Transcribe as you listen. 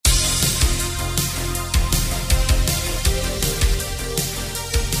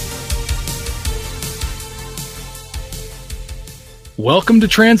Welcome to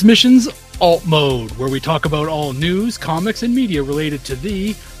Transmissions Alt Mode, where we talk about all news, comics, and media related to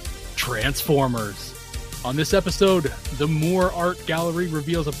the Transformers. On this episode, the Moore Art Gallery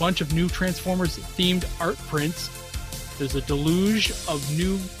reveals a bunch of new Transformers-themed art prints. There's a deluge of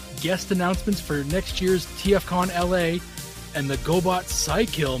new guest announcements for next year's TFCon LA, and the GoBot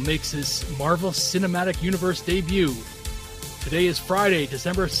Psykill makes his Marvel Cinematic Universe debut. Today is Friday,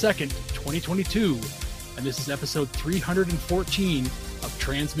 December 2nd, 2022, and this is episode 314 of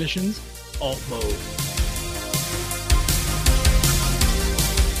Transmissions Alt Mode.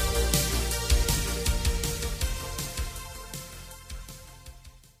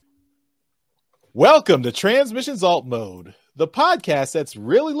 Welcome to Transmissions Alt Mode, the podcast that's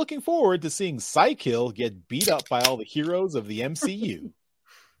really looking forward to seeing Psykill get beat up by all the heroes of the MCU.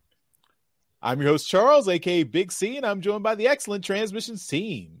 I'm your host, Charles, aka Big C, and I'm joined by the excellent Transmissions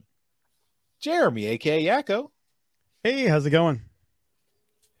team. Jeremy, aka Yakko. Hey, how's it going?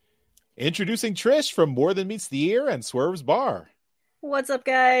 Introducing Trish from More Than Meets the Ear and Swerve's Bar. What's up,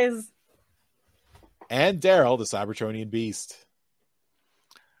 guys? And Daryl, the Cybertronian Beast.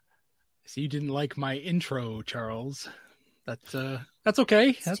 So you didn't like my intro, Charles. That's okay.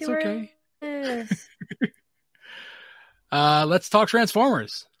 That's okay. Let's talk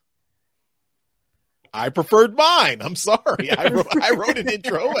Transformers. I preferred mine. I'm sorry. I wrote an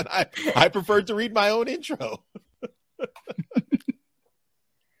intro, and I preferred to read my own intro.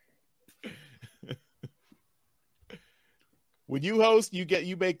 When you host, you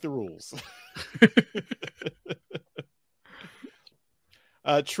make the rules.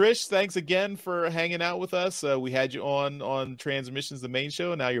 Trish, thanks again for hanging out with us. We had you on Transmissions, the main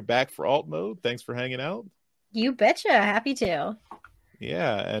show. Now you're back for Alt Mode. Thanks for hanging out. You betcha. Happy to.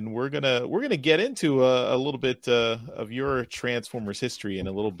 Yeah, and we're gonna get into a little bit of your Transformers history in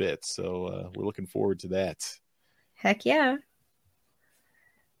a little bit. So we're looking forward to that. Heck yeah.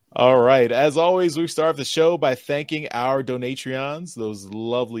 All right. As always, we start the show by thanking our Donatreons, those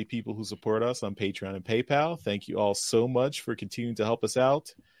lovely people who support us on Patreon and PayPal. Thank you all so much for continuing to help us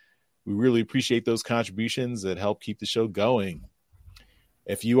out. We really appreciate those contributions that help keep the show going.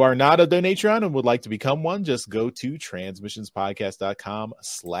 If you are not a Donatreon and would like to become one, just go to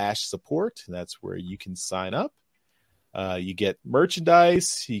transmissionspodcast.com/support. That's where you can sign up. You get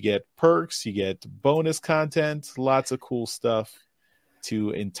merchandise, you get perks, you get bonus content, lots of cool stuff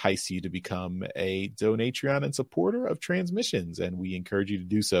to entice you to become a Donatreon and supporter of Transmissions, and we encourage you to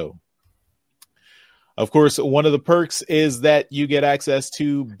do so. Of course, one of the perks is that you get access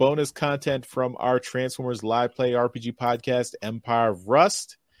to bonus content from our Transformers Live Play RPG podcast, Empire of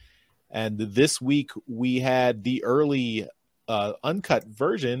Rust. And this week, we had the early uncut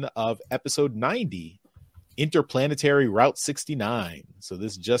version of episode 90, Interplanetary Route 69. So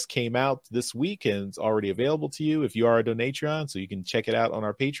this just came out this week and it's already available to you if you are a Donatreon, so you can check it out on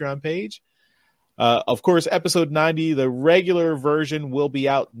our Patreon page. Of course, episode 90, the regular version, will be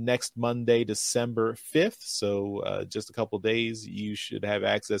out next Monday, December 5th. So just a couple days, you should have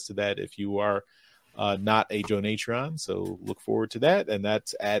access to that if you are not a Donatreon. So look forward to that. And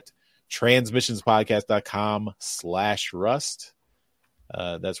that's at transmissionspodcast.com/rust.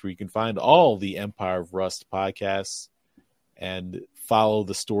 That's where you can find all the Empire of Rust podcasts and follow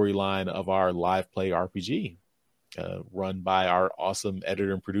the storyline of our live play RPG run by our awesome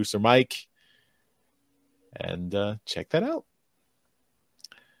editor and producer, Mike. And check that out.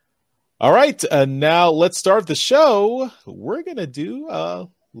 All right. Now let's start the show. We're going to do a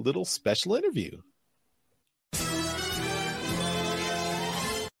little special interview.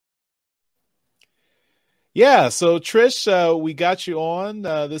 Yeah, so Trish, we got you on.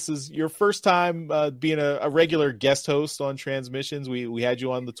 This is your first time being a regular guest host on Transmissions. We had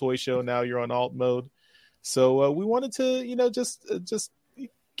you on the toy show. Now you're on Alt Mode. So we wanted to, just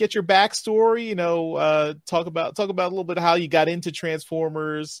get your backstory. Talk about a little bit how you got into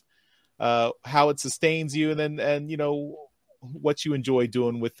Transformers, how it sustains you, and what you enjoy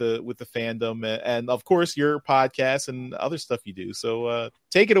doing with the fandom, and of course your podcast and other stuff you do. So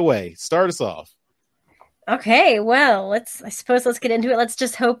take it away. Start us off. Okay, well, let's get into it. Let's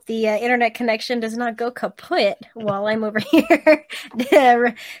just hope the internet connection does not go kaput while I'm over here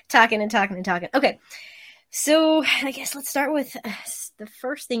talking. Okay, so I guess let's start with the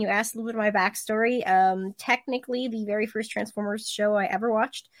first thing you asked, a little bit of my backstory. Technically, the very first Transformers show I ever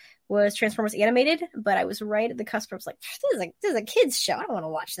watched was Transformers Animated, but I was right at the cusp. I was like, this is a kid's show. I don't want to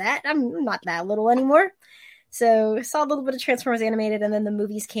watch that. I'm not that little anymore. So saw a little bit of Transformers Animated, and then the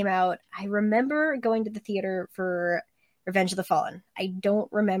movies came out. I remember going to the theater for Revenge of the Fallen. I don't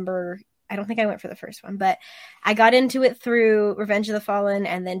think I went for the first one, but I got into it through Revenge of the Fallen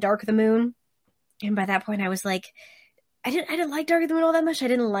and then Dark of the Moon. And by that point, I was like, I didn't like Dark of the Moon all that much. I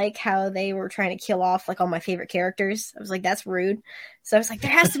didn't like how they were trying to kill off like all my favorite characters. I was like, that's rude. So I was like, there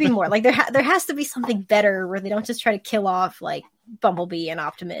has to be more. Like there has to be something better where they don't just try to kill off like Bumblebee and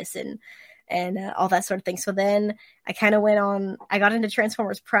Optimus and all that sort of thing. So then I kind of I got into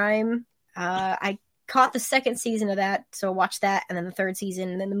Transformers Prime. I caught the second season of that, so I watched that, and then the third season,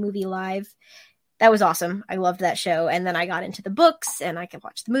 and then the movie live. That was awesome. I loved that show. And then I got into the books, and I could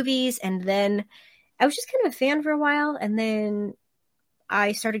watch the movies, and then I was just kind of a fan for a while, and then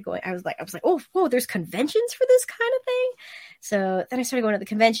I started going. I was like, oh, whoa, there's conventions for this kind of thing. So then I started going to the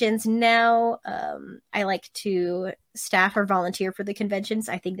conventions. Now I like to staff or volunteer for the conventions.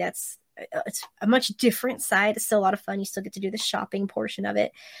 I think it's a much different side. It's still a lot of fun. You still get to do the shopping portion of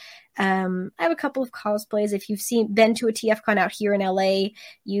it. I have a couple of cosplays. If you've been to a TFCon out here in LA,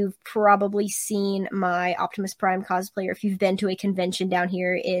 you've probably seen my Optimus Prime cosplay, or if you've been to a convention down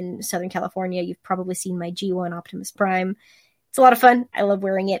here in Southern California, you've probably seen my G1 Optimus Prime. It's a lot of fun. I love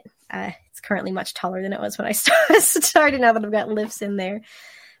wearing it. It's currently much taller than it was when I started, now that I've got lifts in there.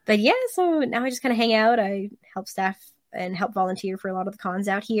 But yeah, so now I just kind of hang out. I help staff and help volunteer for a lot of the cons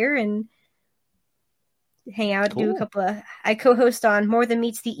out here and hang out, cool. Do a couple of, I co-host on More Than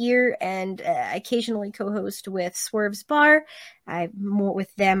Meets the Ear, and I occasionally co-host with Swerve's Bar.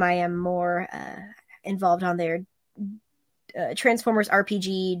 With them, I am more involved on their Transformers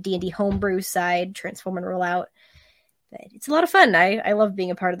RPG, D&D homebrew side, Transform and Rollout. But it's a lot of fun. I love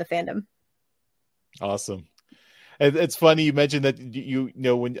being a part of the fandom. Awesome. It's funny you mentioned that you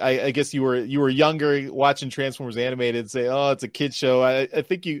know when I guess you were younger watching Transformers animated and say, oh, it's a kid show. I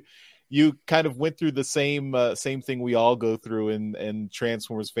think you kind of went through the same thing we all go through in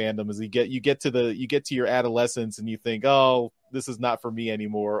Transformers fandom. Is you get to your adolescence and you think, oh, this is not for me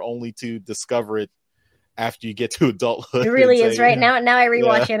anymore, only to discover it after you get to adulthood. It really is, right? Now I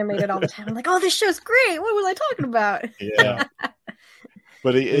rewatch animated all the time. I'm like, oh, this show's great. What was I talking about? Yeah.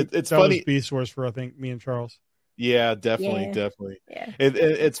 But it's that funny. Was Beast Wars for, I think, me and Charles. Yeah, definitely. Yeah.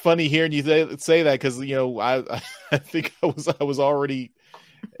 It's funny hearing you say that, because I think I was already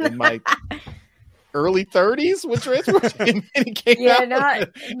in my early 30s when Transformers came out.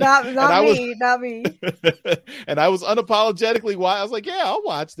 Not me. And I was unapologetically why I was like, yeah, I'll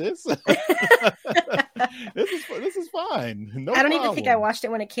watch this. This is fine. No I don't problem. even think I watched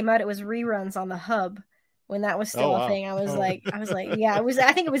it when it came out. It was reruns on the Hub when that was still a thing. I was like, yeah, it was.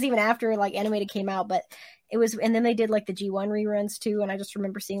 I think it was even after like animated came out, but it was. And then they did like the G1 reruns too. And I just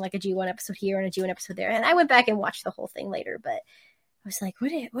remember seeing like a G1 episode here and a G1 episode there. And I went back and watched the whole thing later, but I was like,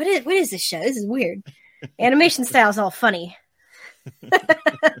 what is this show? This is weird. Animation style is all funny.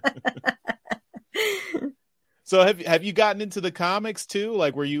 So have you gotten into the comics too?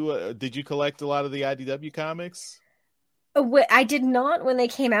 Like, did you collect a lot of the IDW comics? I did not when they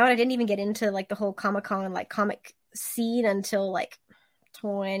came out. I didn't even get into like the whole Comic-Con like comic scene until like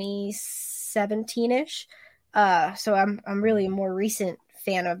 2017-ish. So I'm really a more recent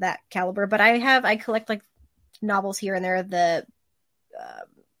fan of that caliber. But I collect like novels here and there, the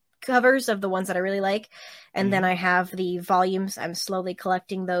covers of the ones that I really like, and then I have the volumes. I'm slowly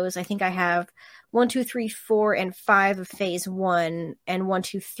collecting those. I think I have 1, 2, 3, 4, and 5 of Phase 1 and 1,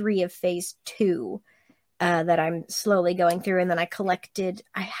 2, 3 of Phase 2 that I'm slowly going through. And then I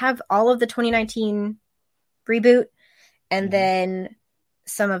have all of the 2019 reboot, and then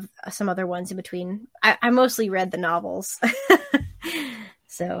some other ones in between. I mostly read the novels.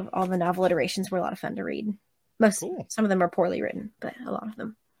 So all the novel iterations were a lot of fun to read. Cool. Some of them are poorly written, but a lot of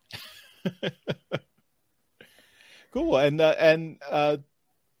them. Cool. And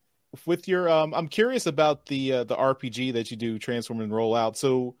with your I'm curious about the RPG that you do, Transform and Roll Out.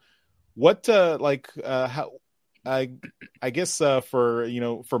 So what how I guess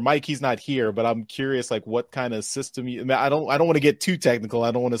for Mike, he's not here, but I'm curious like what kind of system I don't want to get too technical.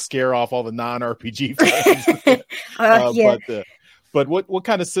 I don't want to scare off all the non-RPG fans. Yeah. But what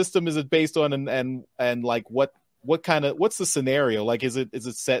kind of system is it based on, and like what's the scenario? Like is it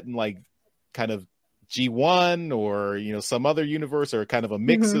set in like kind of G1 or some other universe, or kind of a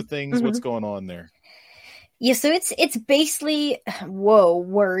mix of things? Mm-hmm. What's going on there? Yeah, so it's basically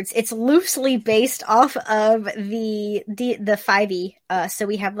words. It's loosely based off of the 5e. So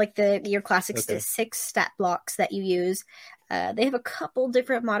we have like your classic 6 stat blocks that you use. They have a couple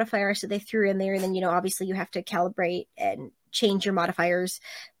different modifiers that they threw in there, and then obviously you have to calibrate and change your modifiers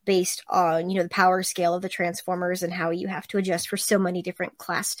based on the power scale of the Transformers and how you have to adjust for so many different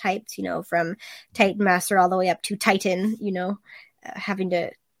class types. From Titan Master all the way up to Titan.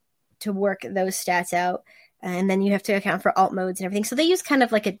 Having to work those stats out. And then you have to account for alt modes and everything. So they use kind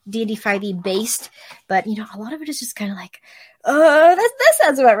of like a D&D 5e based, but you know, a lot of it is just kind of like, that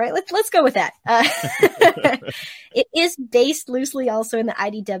sounds about right. Let's go with that. It is based loosely also in the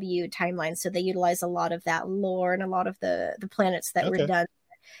IDW timeline, so they utilize a lot of that lore and a lot of the planets that were done.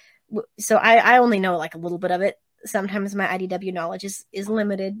 So I only know like a little bit of it. Sometimes my IDW knowledge is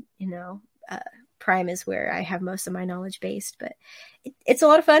limited. You know, Prime is where I have most of my knowledge based, but it's a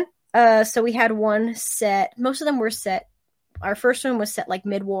lot of fun. So we had one set. Most of them were set. Our first one was set like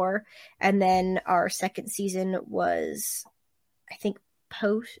mid-war, and then our second season was, I think,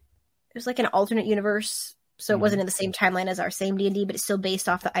 post. It was like an alternate universe, so it wasn't in the same timeline as our same D&D, but it's still based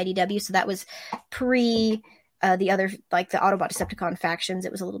off the IDW. So that was pre the other, like the Autobot Decepticon factions.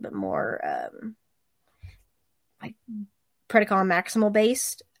 It was a little bit more like Predacon Maximal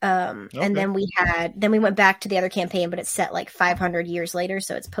based. And then we went back to the other campaign, but it's set like 500 years later,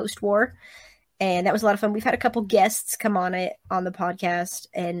 so it's post-war, and that was a lot of fun. We've had a couple guests come on the podcast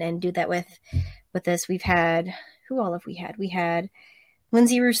and do that with us. We've had, who all have we had? We had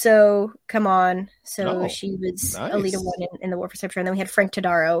Lindsay Rousseau come on, so she was a leader one in the War for Cybertron. And then we had Frank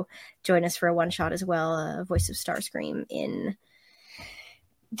Todaro join us for a one shot as well, voice of Starscream in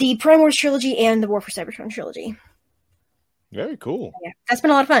the Prime Wars trilogy and the War for Cybertron trilogy. Very cool. Yeah, that's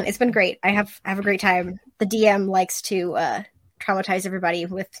been a lot of fun. It's been great. I have a great time. The DM likes to traumatize everybody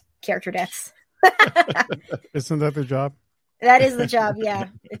with character deaths. Isn't that their job? That is the job. Yeah,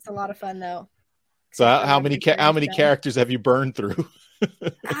 it's a lot of fun though. So how many characters have you burned through?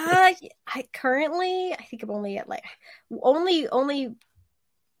 I currently, I think I'm only at like only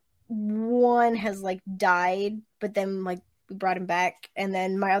one has like died, but then like we brought him back, and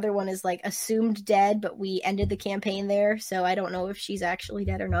then my other one is like assumed dead, but we ended the campaign there, so I don't know if she's actually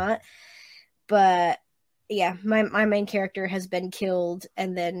dead or not. But yeah, my main character has been killed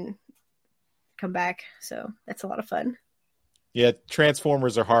and then come back, so that's a lot of fun. Yeah,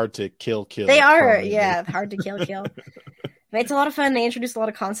 Transformers are hard to kill. They are, yeah, hard to kill. But it's a lot of fun. They introduced a lot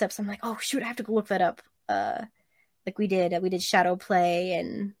of concepts. I'm like, oh shoot, I have to go look that up. Like we did Shadow Play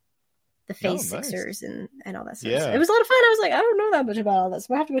and the Phase Sixers and all that stuff. Yeah. So it was a lot of fun. I was like, I don't know that much about all this,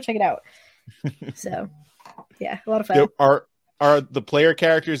 but I have to go check it out. So yeah, a lot of fun. Are the player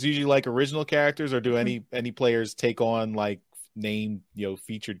characters usually like original characters, or do any players take on like named,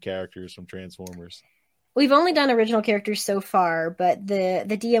 featured characters from Transformers? We've only done original characters so far, but the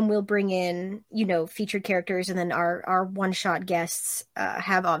DM will bring in, featured characters, and then our one-shot guests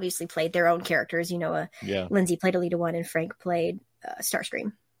have obviously played their own characters. Lindsay played Alita 1 and Frank played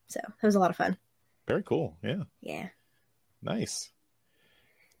Starscream. So it was a lot of fun. Very cool. Yeah. Yeah. Nice.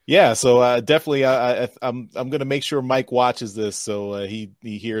 Yeah. So definitely, I'm going to make sure Mike watches this so he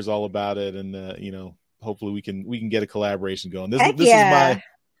hears all about it, and hopefully we can get a collaboration going. This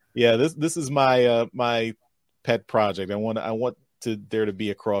is my my pet project. I want there to be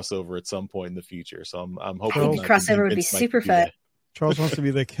a crossover at some point in the future. So I'm hoping I think a crossover would be super fun. Charles wants to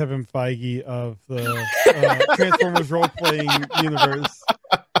be the Kevin Feige of the Transformers role-playing universe.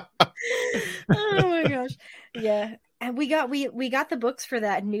 Oh my gosh. Yeah. And we got the books for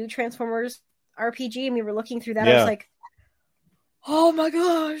that new Transformers RPG, and we were looking through that. Yeah. I was like, oh my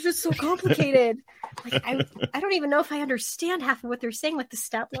gosh, it's so complicated. Like I don't even know if I understand half of what they're saying. Like the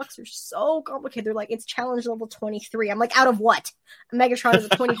stat blocks are so complicated. They're like, it's challenge level 23. I'm like, out of what? Megatron is a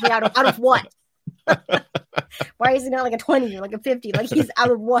 23 out of what? Why is he not like a 20 or like a 50? Like he's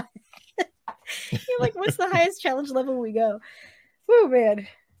out of what? You're like, what's the highest challenge level we go? Oh man.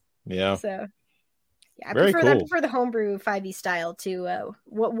 Yeah. So yeah, I Very prefer cool. the homebrew 5e style to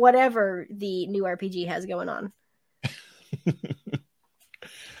whatever the new RPG has going on.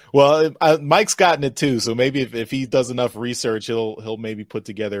 Well, Mike's gotten it too, so maybe if he does enough research, he'll maybe put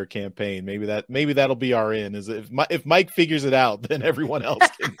together a campaign. Maybe that'll be our in. Is if Mike figures it out, then everyone else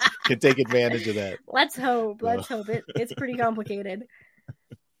can take advantage of that. Let's hope. It's pretty complicated.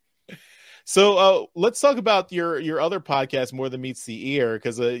 So let's talk about your other podcast, More Than Meets the Ear,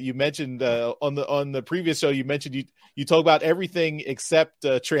 because you mentioned on the previous show you mentioned you talk about everything except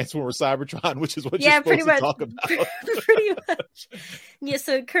Transformers Cybertron, which is what you're supposed to talk about. Pretty much. Yeah.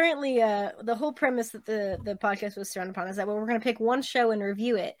 So currently, the whole premise that the podcast was surrounded upon is that we're going to pick one show and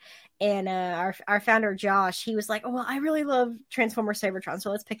review it. And our founder Josh, he was like, "Oh well, I really love Transformers Cybertron,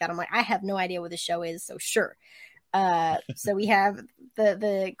 so let's pick that." I'm like, I have no idea what the show is, so sure. So we have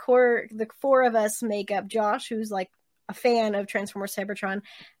the four of us make up Josh, who's like a fan of Transformers Cybertron.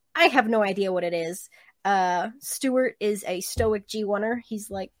 I have no idea what it is. Stuart is a stoic G1er. He's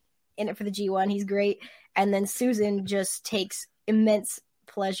like in it for the G1. He's great. And then Susan just takes immense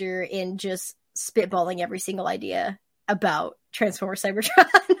pleasure in just spitballing every single idea about Transformers Cybertron,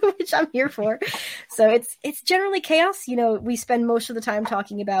 which I'm here for. So it's generally chaos. You know, we spend most of the time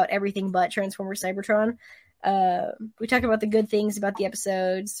talking about everything but Transformers Cybertron. We talk about the good things about the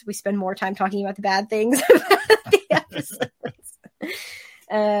episodes. We spend more time talking about the bad things about the episodes.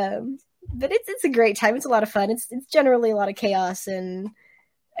 But it's a great time. It's a lot of fun. It's generally a lot of chaos and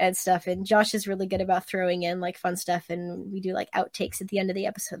stuff. And Josh is really good about throwing in like fun stuff. And we do like outtakes at the end of the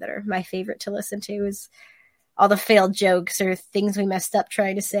episode that are my favorite to listen to. Is all the failed jokes or things we messed up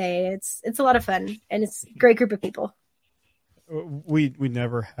trying to say. It's a lot of fun, and it's a great group of people. We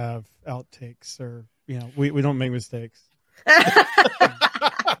never have outtakes, or we don't make mistakes.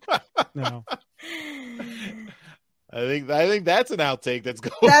 No. I think that's an outtake that's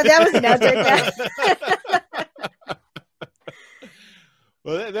going. That was an outtake.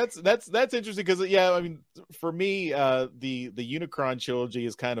 Well, that's interesting because I mean, for me, the Unicron trilogy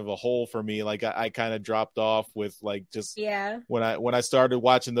is kind of a hole for me. Like I kind of dropped off with like just when I started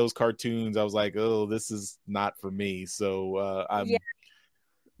watching those cartoons, I was like, oh, this is not for me. So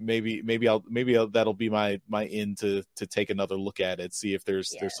maybe that'll be my in to take another look at it, see if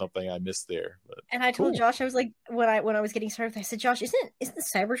there's something I missed there. But, and I told Josh, I was like, when I was getting started, I said, Josh, isn't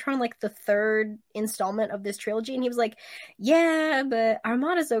Cybertron like the third installment of this trilogy? And he was like, yeah, but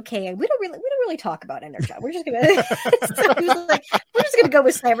Armada's okay. We don't really talk about Energon. We're just gonna so he was like, we're just gonna go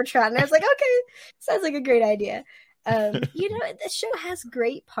with Cybertron. And I was like, okay, sounds like a great idea. The show has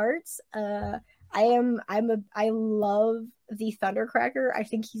great parts. I love the Thundercracker. I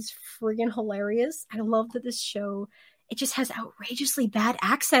think he's friggin' hilarious. I love that this show, it just has outrageously bad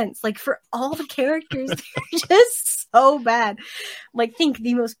accents. Like for all the characters, they're just so bad. Like think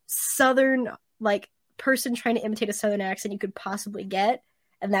the most southern like person trying to imitate a southern accent you could possibly get,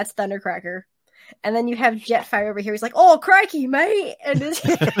 and that's Thundercracker. And then you have Jetfire over here. He's like, "Oh, crikey, mate!" And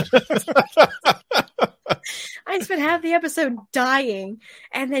I spent half the episode dying,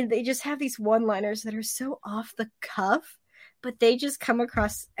 and then they just have these one-liners that are so off the cuff, but they just come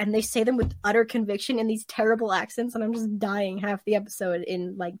across and they say them with utter conviction in these terrible accents, and I'm just dying half the episode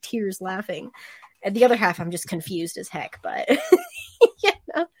in like tears laughing. And the other half I'm just confused as heck, but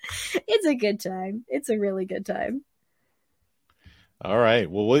it's a good time. It's a really good time. All right.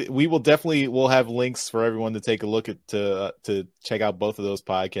 Well, we'll have links for everyone to take a look at to check out both of those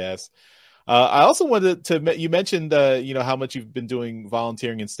podcasts. I also wanted you mentioned, how much you've been doing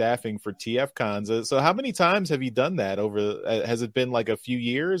volunteering and staffing for TF Cons. So how many times have you done that has it been like a few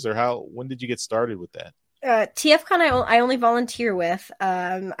years, or when did you get started with that? TFCon I only volunteer with.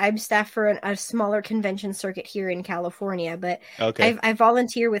 I'm staff for a smaller convention circuit here in California, but okay. I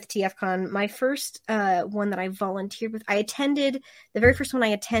volunteer with TFCon. My first one that I volunteered with, the very first one I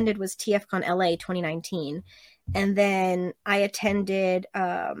attended was TFCon LA 2019. And then I attended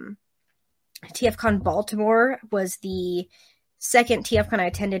TFCon Baltimore was the second TFCon I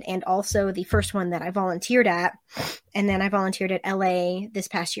attended, and also the first one that I volunteered at. And then I volunteered at LA this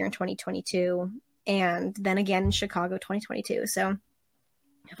past year in 2022. And then again in Chicago 2022. So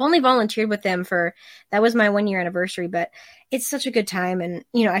I've only volunteered with them that was my 1 year anniversary, but it's such a good time. And,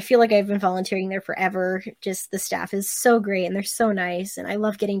 I feel like I've been volunteering there forever. Just the staff is so great and they're so nice. And I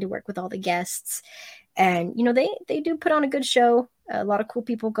love getting to work with all the guests. And, they do put on a good show. A lot of cool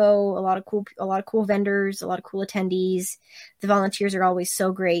people go, a lot of cool vendors, a lot of cool attendees. The volunteers are always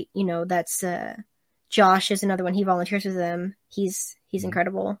so great. That's Josh is another one. He volunteers with them. He's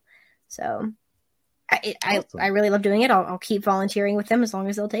incredible. So I really love doing it. I'll keep volunteering with them as long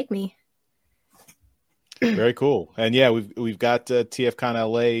as they'll take me. Very cool. And yeah, we've got TFCon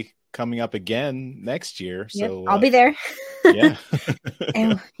LA coming up again next year. Yep, so I'll be there. Yeah.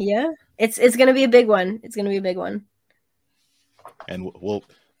 And it's going to be a big one. It's going to be a big one. And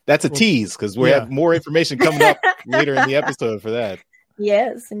that's a tease because we have more information coming up later in the episode for that.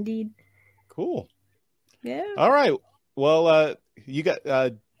 Yes, indeed. Cool. Yeah. All right. Well, you got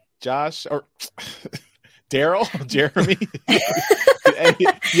Josh or Daryl, Jeremy. Do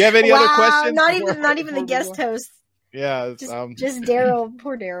you have any other questions? Not even the guest host. Yeah, just Daryl.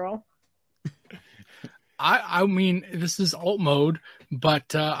 Poor Daryl. I mean, this is alt mode,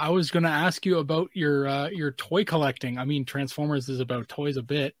 but I was going to ask you about your toy collecting. I mean, Transformers is about toys a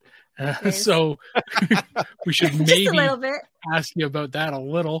bit, so we should maybe a little bit. Ask you about that a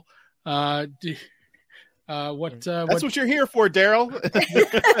little. That's what you're here for, Daryl.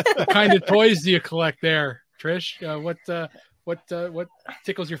 What kind of toys do you collect there, Trish? What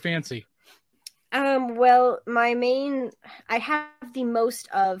tickles your fancy? Well, I have the most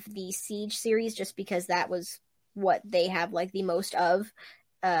of the Siege series just because that was what they have like the most of.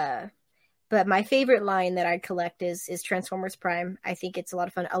 But my favorite line that I collect is Transformers Prime. I think it's a lot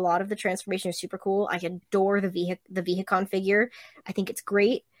of fun. A lot of the transformation is super cool. I adore the Vehicon figure. I think it's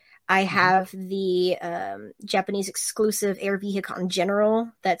great. I have the Japanese exclusive Air Vehicon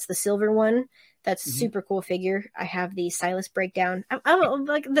General. That's the silver one. That's a super cool figure. I have the Silas breakdown. I don't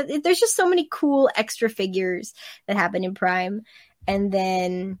like. There's just so many cool extra figures that happen in Prime, and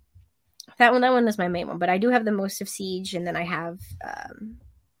then that one is my main one. But I do have the Most of Siege, and then I have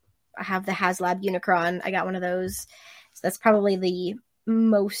the HasLab Unicron. I got one of those. So that's probably the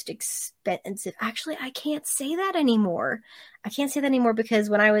most expensive. Actually, I can't say that anymore.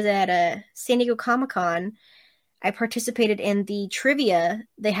 Because when I was at San Diego Comic-Con, I participated in the trivia.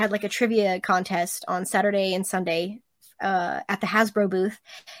 They had like a trivia contest on Saturday and Sunday at the Hasbro booth,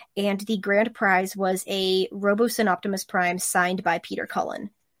 and the grand prize was a Robosen Optimus Prime signed by Peter Cullen.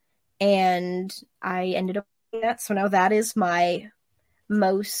 And I ended up doing that, so now that is my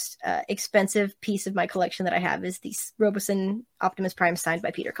most expensive piece of my collection that I have is the Robosen Optimus Prime signed by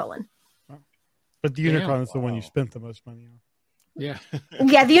Peter Cullen. But the Unicron is the one you spent the most money on. Yeah.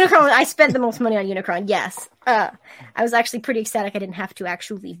 Yeah, the Unicron, I spent the most money on Unicron, yes. I was actually pretty ecstatic I didn't have to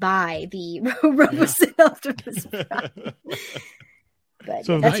actually buy the Robosen Optimus Prime. But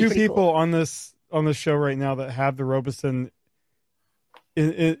so the two people on this show right now that have the Robosen,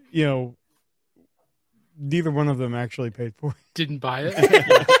 you know, neither one of them actually paid for it. Didn't buy it.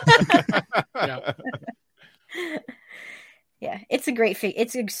 Yeah. Yeah, it's a great fig.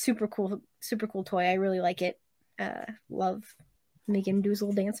 It's a super cool toy. I really like it. Love making him do his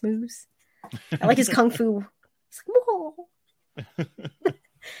little dance moves. I like his kung fu. It's like, whoa.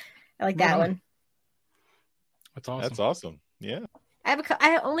 I like that one. That's awesome. That's awesome. Yeah.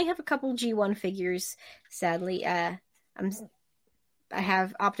 I only have a couple G1 figures, sadly. I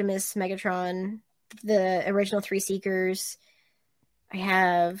have Optimus, Megatron, the original Three Seekers. I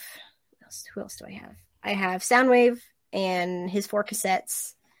have who else do I have? I have Soundwave and his 4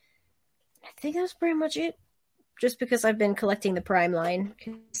 cassettes. I think that's pretty much it. Just because I've been collecting the Prime line,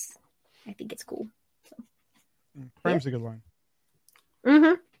 because I think it's cool. So. Prime's a good line.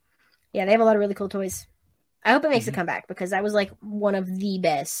 Mm-hmm. Yeah, they have a lot of really cool toys. I hope it makes a comeback, because that was like one of the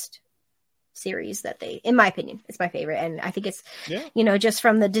best series that they, in my opinion, it's my favorite. And I think it's, you know, just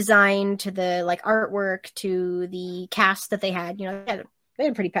from the design to the like artwork to the cast that they had, you know, they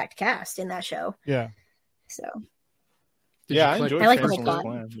had a pretty packed cast in that show. Yeah. So. I enjoyed like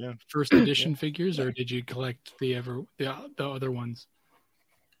the first edition figures, or did you collect the other ones?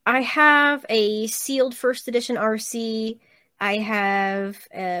 I have a sealed first edition RC. I have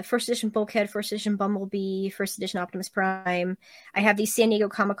first edition Bulkhead, first edition Bumblebee, first edition Optimus Prime. I have the San Diego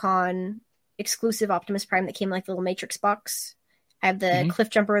Comic-Con exclusive Optimus Prime that came in like the little Matrix box. I have the Cliff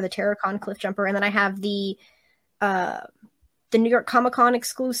Jumper, the Terracon Cliff Jumper, and then I have the New York Comic-Con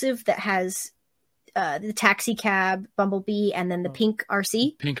exclusive that has the Taxi Cab Bumblebee, and then the pink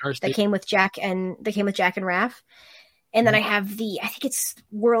RC that came with Jack and Raph. And then I have I think it's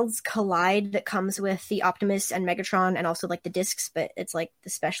Worlds Collide that comes with the Optimus and Megatron and also like the discs, but it's like the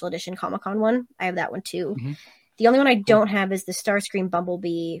special edition Comic-Con one. I have that one too. Mm-hmm. The only one I don't have is the Starscream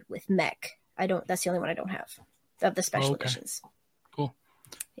Bumblebee with mech. That's the only one I don't have of the special editions. Cool.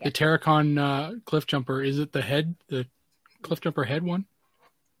 Yeah. The Terracon Cliff Jumper, is it the Cliff Jumper head one?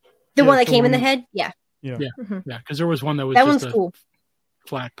 The one that came in the head? Yeah. Yeah. Because there was one that was that one's cool.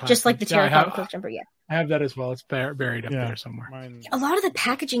 Flat plastic. Just like the Terracon Cliff Jumper, I have that as well. It's buried up there somewhere. A lot of the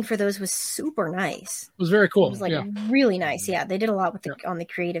packaging for those was super nice. It was very cool. It was like really nice. Yeah, they did a lot with on the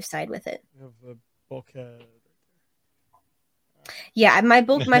creative side with it. You have the Bulkhead. Yeah,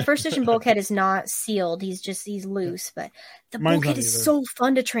 my first edition Bulkhead is not sealed. He's loose, but the Bulkhead is so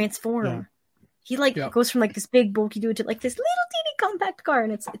fun to transform. Yeah. He goes from like this big bulky dude to like this little teeny compact car,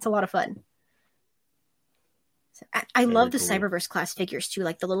 and it's a lot of fun. So I love the Cyberverse class figures too,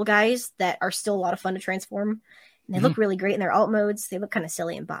 like the little guys that are still a lot of fun to transform. And they look really great in their alt modes. They look kind of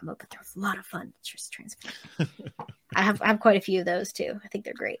silly in bot mode, but they're a lot of fun to just transform. I have quite a few of those too. I think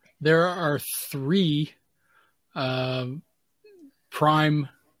they're great. There are 3 Prime.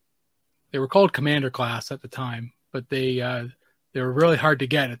 They were called Commander class at the time, but they were really hard to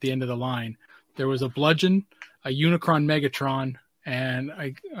get at the end of the line. There was a Bludgeon, a Unicron Megatron, and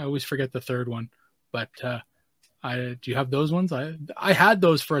I always forget the third one. But do you have those ones? I had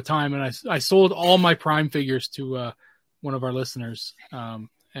those for a time, and I sold all my Prime figures to one of our listeners. Anyway,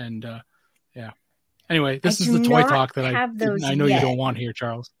 this is the toy talk that I know you don't want here,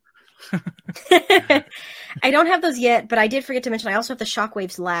 Charles. I don't have those yet, but I did forget to mention I also have the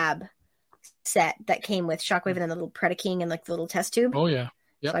Shockwave's Lab set that came with Shockwave and then the little Predaking and like the little test tube. Oh yeah.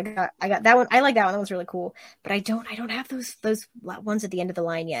 Yep. So I got that one. I like that one. That one's really cool. But I don't have those ones at the end of the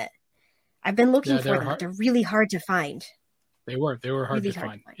line yet. I've been looking for them. But they're really hard to find. They were hard to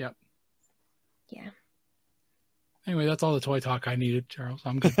find. Yep. Yeah. Anyway, that's all the toy talk I needed, Charles.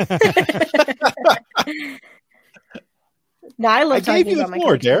 I'm good. No, I love I talking gave you the about my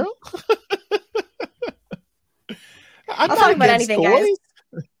floor, collection. Daryl. I'm I'll not talk about against anything, guys. toys.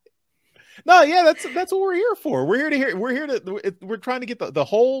 No, yeah, that's what we're here for. We're here to we're trying to get the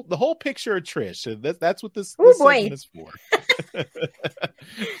whole picture of Trish. That's what this segment is for.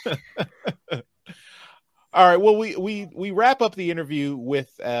 All right. Well, we wrap up the interview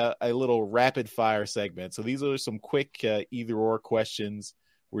with a little rapid fire segment. So these are some quick either or questions.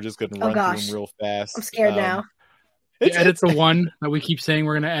 We're just going to run through them real fast. I'm scared now. Edit the one that we keep saying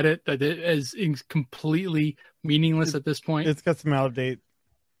we're going to edit that is completely meaningless at this point. It's got some out of date.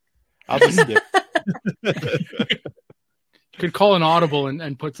 I'll just skip. You could call an audible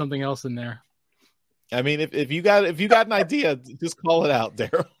and put something else in there. I mean, if you got an idea, just call it out,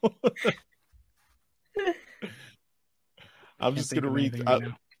 Daryl. I'm just going to read.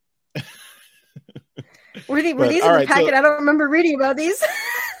 Right were these in the packet? So, I don't remember reading about these.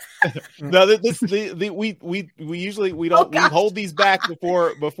 No, we usually we don't we hold these back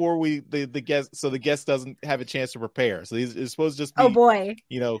before the guest, so the guest doesn't have a chance to prepare. So these is supposed to just be,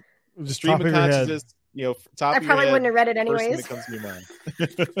 just stream of consciousness. Top. I probably wouldn't have read it anyways. That comes to your mind.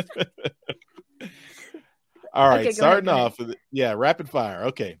 All right, okay, starting off with rapid fire.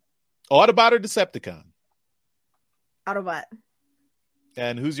 Okay, Autobot or Decepticon? Autobot.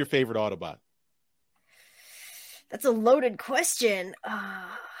 And who's your favorite Autobot? That's a loaded question.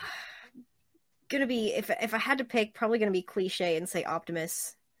 Gonna be if I had to pick, probably gonna be cliche and say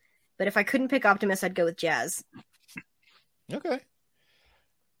Optimus. But if I couldn't pick Optimus, I'd go with Jazz. Okay.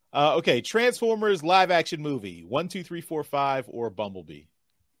 Okay. Transformers live action movie 1, 2, 3, 4, 5 or Bumblebee?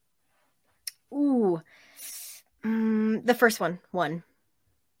 Ooh, the first one.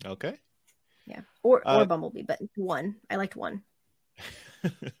 Okay. Yeah, or Bumblebee, but 1. I liked 1.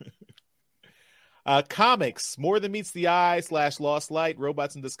 Comics, More Than Meets the Eye / Lost Light,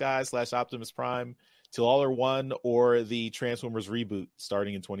 Robots in Disguise / Optimus Prime, Till All Are One, or the Transformers reboot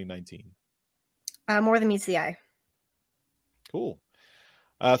starting in 2019? More Than Meets the Eye. Cool.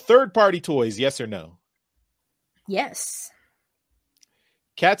 Third-party toys, yes or no? Yes.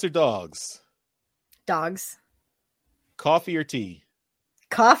 Cats or dogs? Dogs. Coffee or tea?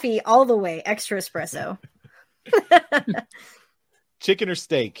 Coffee all the way, extra espresso. Chicken or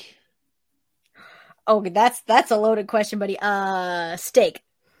steak? Oh, that's a loaded question, buddy. Steak.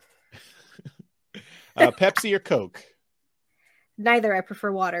 Pepsi or Coke? Neither. I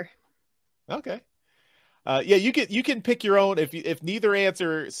prefer water. Okay. You can pick your own. If neither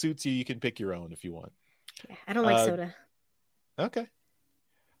answer suits you, you can pick your own if you want. Yeah, I don't like soda. Okay.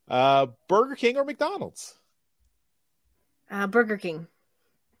 Burger King or McDonald's? Burger King.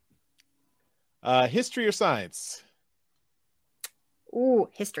 History or science? Ooh,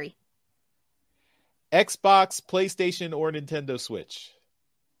 history. Xbox, PlayStation, or Nintendo Switch?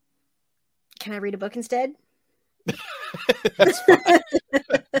 Can I read a book instead? That's fine.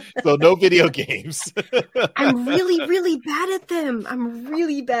 So no video games. I'm really, really bad at them. I'm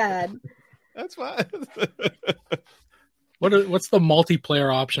really bad. That's fine. What's the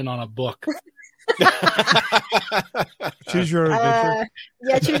multiplayer option on a book? Choose your own adventure.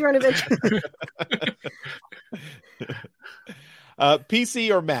 Yeah, choose your own adventure.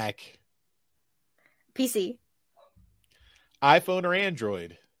 PC or Mac? PC. iPhone or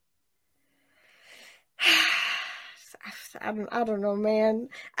Android? I don't know, man.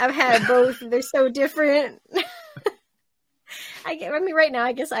 I've had both. They're so different. I mean, right now,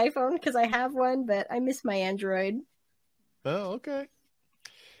 I guess iPhone because I have one, but I miss my Android. Oh, okay.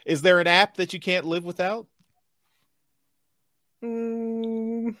 Is there an app that you can't live without?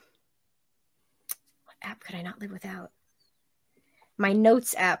 What app could I not live without? My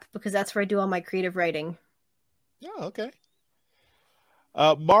Notes app, because that's where I do all my creative writing. Oh, okay.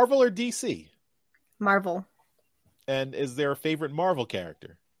 Marvel or DC? Marvel. And is there a favorite Marvel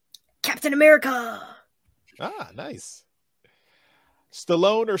character? Captain America. Ah, nice.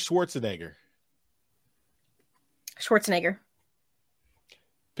 Stallone or Schwarzenegger? Schwarzenegger.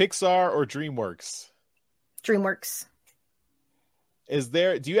 Pixar or DreamWorks? DreamWorks.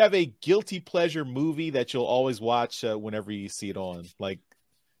 Do you have a guilty pleasure movie that you'll always watch whenever you see it on? Like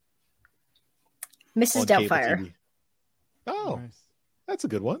Mrs. Doubtfire. Oh, nice. That's a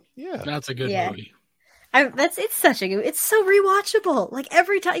good one. Yeah. That's a good movie. It's such a good, it's so rewatchable. Like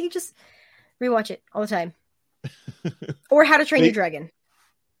every time you just rewatch it all the time. Or How to Train Your Dragon.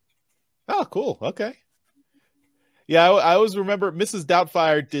 Oh, cool. Okay. Yeah, I always remember Mrs.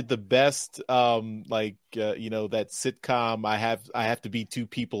 Doubtfire did the best, that sitcom. I have to be two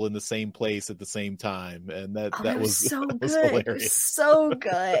people in the same place at the same time, and that was so that good. was hilarious. So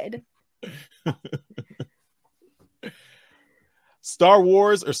good. Star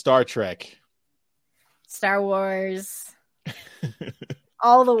Wars or Star Trek? Star Wars.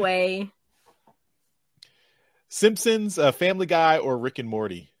 All the way. Simpsons, Family Guy, or Rick and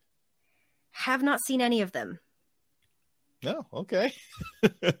Morty? Have not seen any of them. No, okay.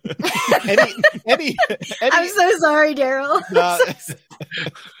 any I'm so sorry, Daryl.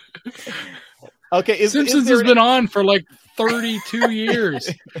 Okay, Simpsons has been on for like 32 years.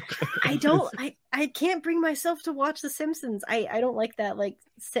 I can't bring myself to watch The Simpsons. I don't like that like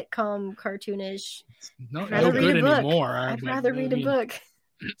sitcom cartoonish. No rather good read a book. anymore. I'd rather read a book.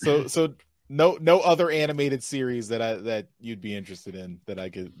 So no other animated series that you'd be interested in that I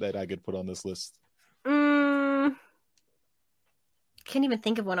could put on this list. Can't even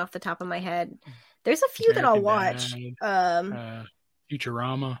think of one off the top of my head. There's a few that I'll watch.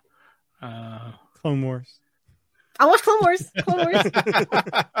 Futurama. Clone Wars. I'll watch Clone Wars.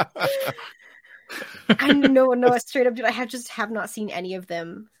 I know straight up, dude. I have not seen any of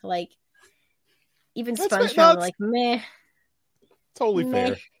them. Like even SpongeBob, like meh. Totally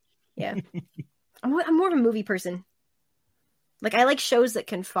fair. Yeah, I'm more of a movie person. Like I like shows that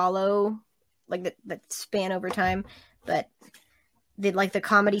can follow, like that span over time, but the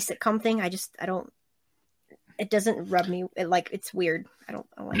comedy sitcom thing. I don't. It doesn't rub me. It's weird. I don't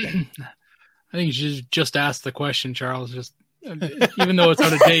like it. I think you should just ask the question, Charles. Just even though it's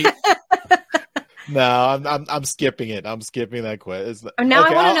out of date. No, I'm skipping it. I'm skipping that question. Now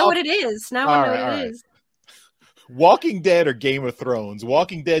I want to know what it is. Now I want to know what it is. Walking Dead or Game of Thrones?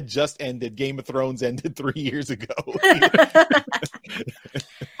 Walking Dead just ended. Game of Thrones ended 3 years ago. But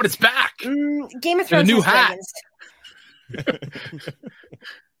it's back. Game of Thrones. A new hat.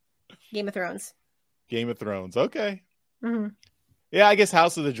 Game of Thrones. Game of Thrones. Okay. Mm-hmm. Yeah, I guess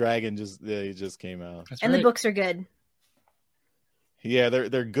House of the Dragon just came out. That's and right. The books are good. Yeah,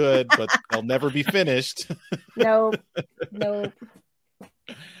 they're good, but they'll never be finished. Nope.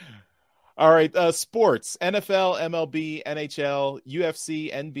 All right, sports: NFL, MLB, NHL,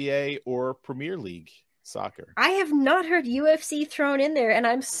 UFC, NBA, or Premier League soccer. I have not heard UFC thrown in there, and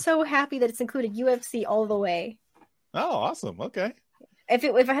I'm so happy that it's included UFC all the way. Oh, awesome. Okay.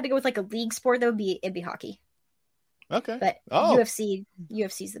 If I had to go with like a league sport, it'd be hockey. Okay. But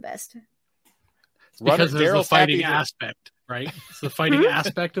UFC's the best. Because there's the fighting aspect, right? It's the fighting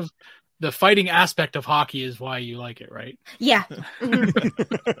aspect of hockey is why you like it, right? Yeah.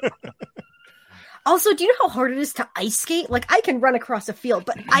 Also, do you know how hard it is to ice skate? Like I can run across a field,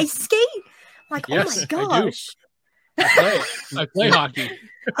 but ice skate? Like, yes, oh my gosh. I play hockey.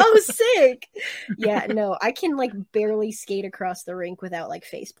 Oh, sick. Yeah, no, I can like barely skate across the rink without like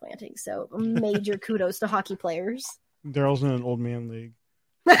face planting. So major kudos to hockey players. Daryl's in an old man league.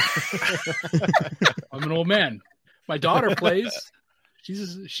 I'm an old man. My daughter plays.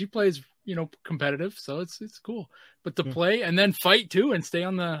 She plays, competitive, so it's cool. But to play and then fight too and stay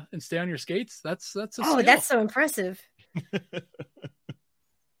on your skates, that's a skill. That's so impressive.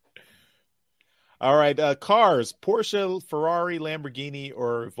 All right, cars: Porsche, Ferrari, Lamborghini,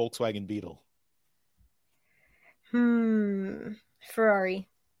 or Volkswagen Beetle? Ferrari.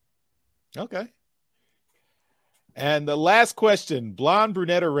 Okay. And the last question: blonde,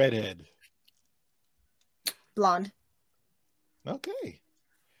 brunette, or redhead? Blonde. Okay.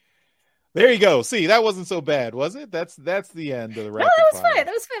 There you go. See, that wasn't so bad, was it? That's the end of the rapid that was fire. fine.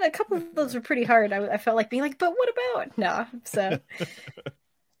 That was fine. A couple of those were pretty hard. I felt like being like, but what about? No. So,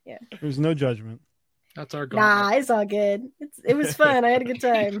 yeah. There's no judgment. That's our goal. Nah, it's all good. It was fun. I had a good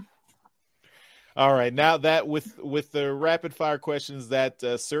time. All right, now that with the rapid fire questions, that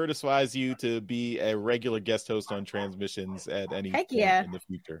certifies you to be a regular guest host on Transmissions at any point in the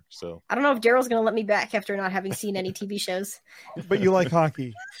future. So I don't know if Daryl's going to let me back after not having seen any TV shows. But you like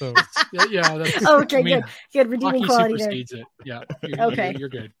hockey, so yeah. That's, okay, good. Redeeming quality there. It. Yeah. Okay. You're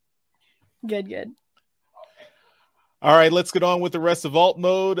good. Good. All right, let's get on with the rest of Alt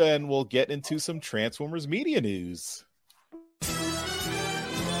Mode, and we'll get into some Transformers media news.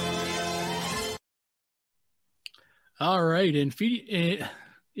 All right, in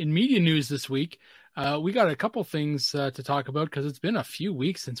media news this week, we got a couple things to talk about because it's been a few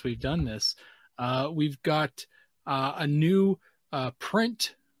weeks since we've done this. We've got a new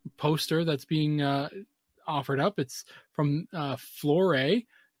print poster that's being offered up. It's from Flore.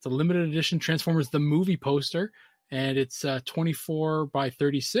 It's a limited edition Transformers the movie poster, and it's 24 by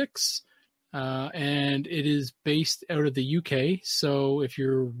 36, and it is based out of the UK. So if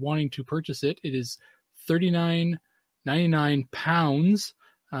you're wanting to purchase it, it is £39.99.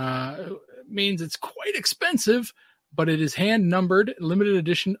 Means it's quite expensive, but it is hand numbered, limited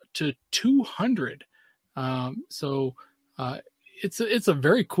edition to 200. So it's a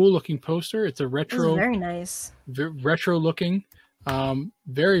very cool looking poster. It's a retro, very nice, retro looking,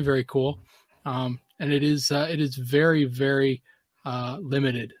 very, very cool. And it is very, very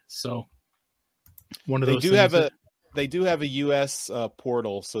limited. So one of those they do have a US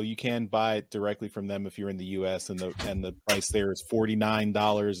portal, so you can buy it directly from them if you're in the US, and the price there is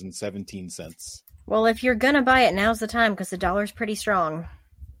 $49.17. Well, if you're gonna buy it, now's the time because the dollar's pretty strong.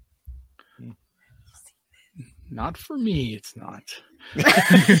 Not for me, it's not.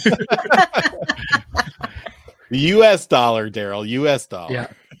 The US dollar, Daryl. US dollar. Yeah.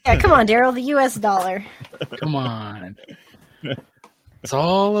 Yeah, come on, Daryl, the US dollar. Come on. It's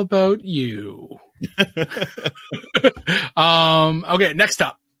all about you. Okay, next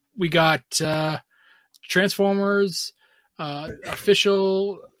up, we got Transformers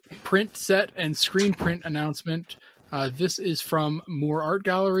official print set and screen print announcement. This is from Moore Art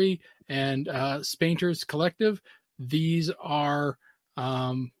Gallery and Spainters Collective. These are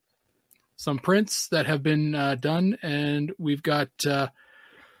some prints that have been done, and we've got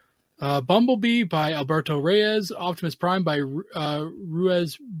Bumblebee by Alberto Reyes, Optimus Prime by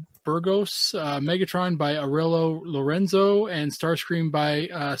Ruiz Burgos, Megatron by Aurelio Lorenzo, and Starscream by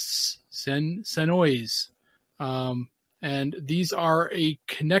Senoise. And these are a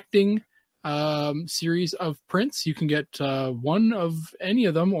connecting series of prints. You can get one of any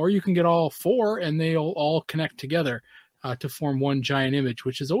of them, or you can get all four, and they'll all connect together to form one giant image,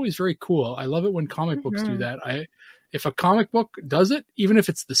 which is always very cool. I love it when comic books do that. If a comic book does it, even if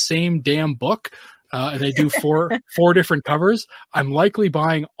it's the same damn book, and they do four different covers, I'm likely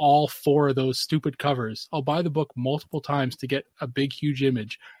buying all four of those stupid covers. I'll buy the book multiple times to get a big, huge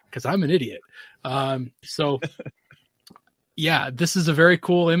image because I'm an idiot. So yeah, this is a very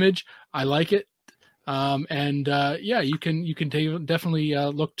cool image. I like it. Yeah, you can definitely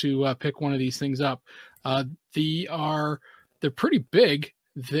look to pick one of these things up. They're pretty big.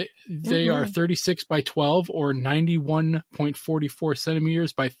 They are 36 by 12 or 91.44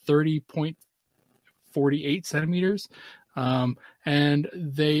 centimeters by 30.48 centimeters. And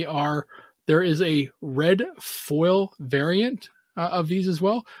there is a red foil variant of these as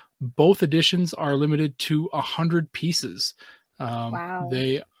well. Both editions are limited to 100 pieces. Wow.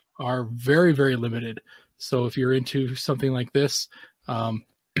 They are very, very limited. So if you're into something like this,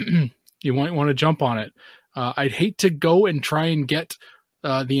 you might want to jump on it. I'd hate to go and try and get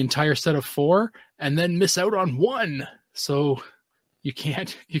the entire set of four and then miss out on one. So you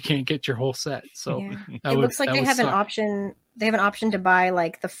can't get your whole set. So yeah. It looks like they have an option. They have an option to buy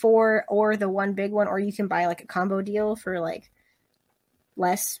like the four or the one big one, or you can buy like a combo deal for like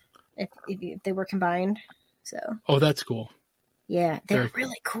less if they were combined. So that's cool. Yeah, they're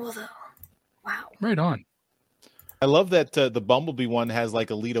really cool though. Wow. Right on. I love that the Bumblebee one has like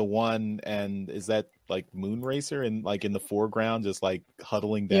Alita 1, and is that like Moonracer and like in the foreground, just like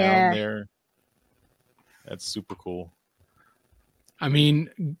huddling down there. That's super cool. I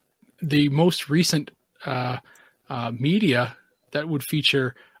mean, the most recent media that would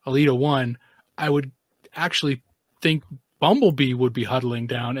feature Alita 1, I would actually think Bumblebee would be huddling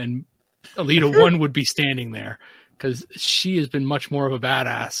down and Alita 1 would be standing there, because she has been much more of a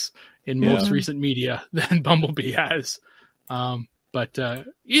badass in most recent media than Bumblebee has. But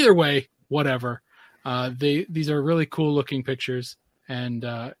either way, whatever. These are really cool looking pictures, and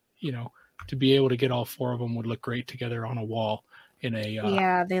to be able to get all four of them would look great together on a wall in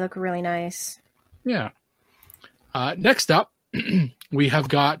a they look really nice. Yeah. Next up, we have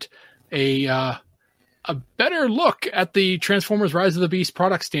got a better look at the Transformers Rise of the Beast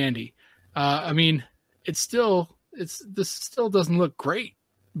product standee. I mean, this still doesn't look great,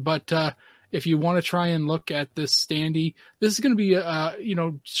 but if you want to try and look at this standee, this is going to be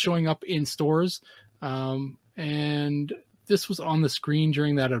showing up in stores, and this was on the screen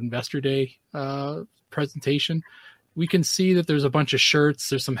during that Investor Day presentation. We can see that there's a bunch of shirts,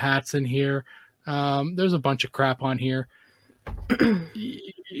 there's some hats in here, there's a bunch of crap on here.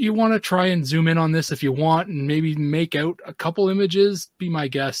 You want to try and zoom in on this if you want, and maybe make out a couple images. Be my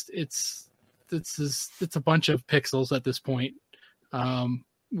guest. It's a bunch of pixels at this point. By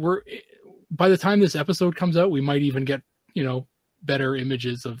the time this episode comes out, we might even get better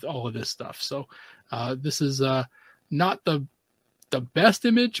images of all of this stuff. So this is not the best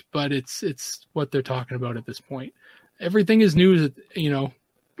image, but it's what they're talking about at this point. Everything is new,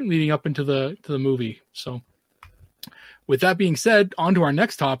 leading up into the movie. So with that being said, on to our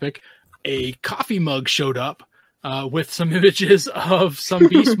next topic. A coffee mug showed up with some images of some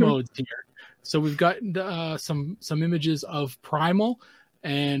beast modes here. So we've got some images of Primal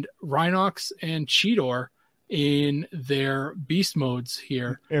and Rhinox and Cheetor in their beast modes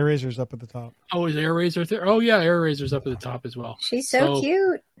here. Airazor's up at the top. Oh, is Airazor there? Oh yeah, Airazor's up at the top as well. She's so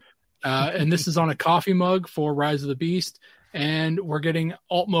cute. And this is on a coffee mug for Rise of the Beast, and we're getting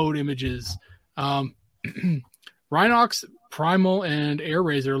alt mode images. Rhinox, Primal, and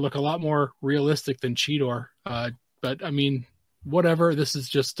Airazor look a lot more realistic than Cheetor. But I mean, whatever. This is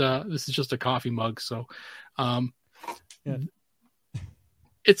just a coffee mug. So,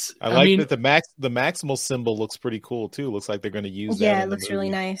 it's. I mean, that the Maximal symbol looks pretty cool too. Looks like they're going to use that. Yeah, it looks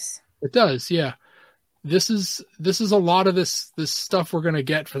really nice. It does. Yeah. This is a lot of this stuff we're going to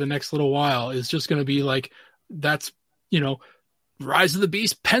get for the next little while is just going to be like, that's, Rise of the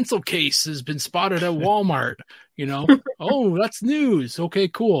Beast pencil case has been spotted at Walmart, oh, that's news. Okay,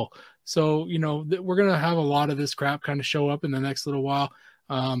 cool. So, we're going to have a lot of this crap kind of show up in the next little while.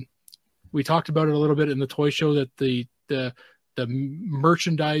 We talked about it a little bit in the toy show that the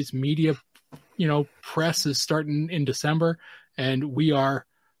merchandise media, press is starting in December, and we are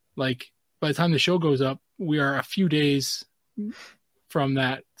like, by the time the show goes up, we are a few days from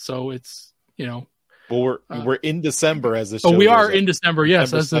that. So it's, well, we're in December as this show we are goes in up. December. Yes.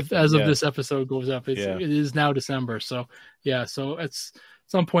 December as of 2nd, this episode goes up, it is now December. So yeah. So at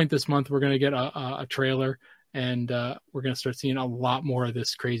some point this month, we're going to get a trailer, and we're going to start seeing a lot more of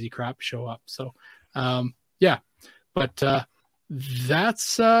this crazy crap show up. So but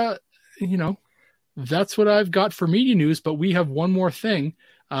that's, that's what I've got for media news, but we have one more thing.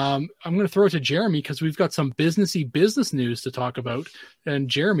 I'm going to throw it to Jeremy because we've got some business news to talk about. And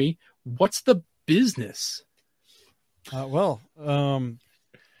Jeremy, what's the business? The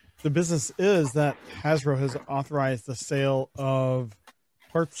business is that Hasbro has authorized the sale of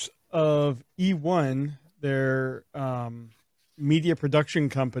parts of E1, their media production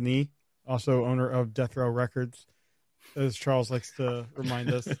company, also owner of Death Row Records, as Charles likes to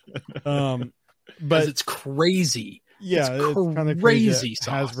remind us. But it's crazy. Yeah, it's kind of crazy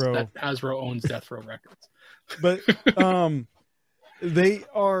Hasbro owns Death Row Records. But they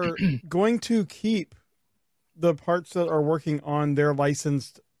are going to keep the parts that are working on their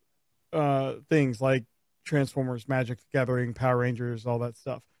licensed things like Transformers, Magic the Gathering, Power Rangers, all that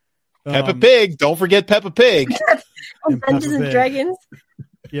stuff. Peppa Pig. Don't forget Peppa Pig. Dungeons and Dragons.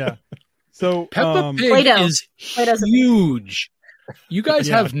 Yeah. So Peppa Pig is huge. You guys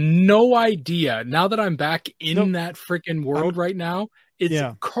have no idea. Now that I'm back in that freaking world right now,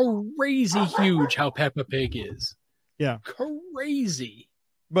 it's crazy huge how Peppa Pig is. Yeah. Crazy.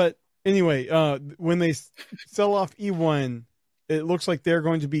 But anyway, when they sell off E1, it looks like they're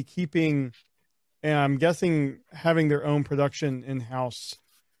going to be keeping, and I'm guessing having their own production in-house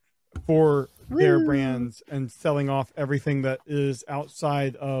for their brands and selling off everything that is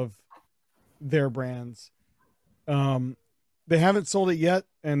outside of their brands. They haven't sold it yet,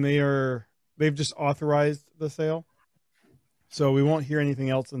 and they've just authorized the sale. So we won't hear anything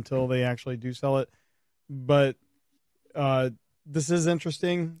else until they actually do sell it. But this is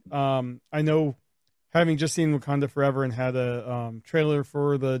interesting. I know, having just seen Wakanda Forever and had a trailer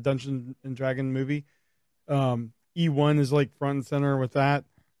for the Dungeons and Dragon movie, E1 is like front and center with that.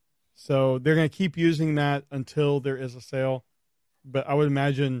 So they're going to keep using that until there is a sale. But I would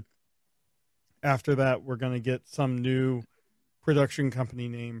imagine after that, we're going to get some new production company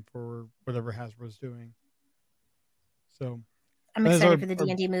name for whatever Hasbro's doing. So I'm excited for the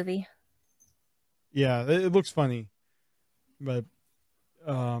D&D movie. Yeah, it looks funny, but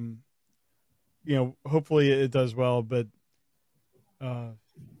hopefully it does well. But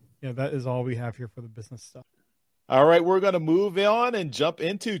that is all we have here for the business stuff. All right, we're going to move on and jump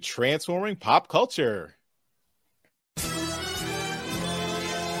into transforming pop culture.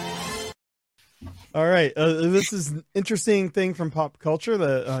 All right, this is an interesting thing from pop culture,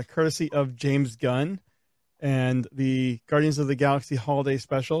 the courtesy of James Gunn and the Guardians of the Galaxy Holiday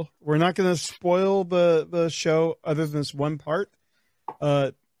Special. We're not going to spoil the show other than this one part.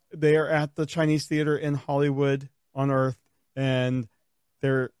 They are at the Chinese Theater in Hollywood on Earth, and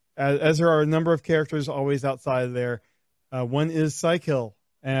as there are a number of characters always outside of there. One is Cykill,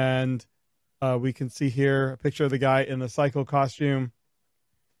 and we can see here a picture of the guy in the Cykill costume.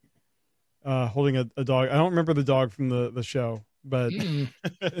 Holding a dog. I don't remember the dog from the show, but and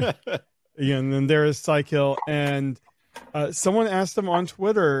then there is Cykill, and someone asked him on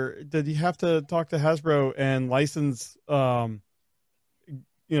Twitter, did he have to talk to Hasbro and license Cykill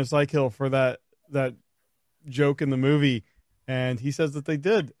for that joke in the movie? And he says that they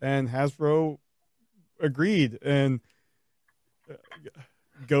did, and Hasbro agreed, and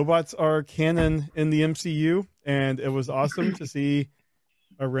GoBots are canon in the MCU, and it was awesome to see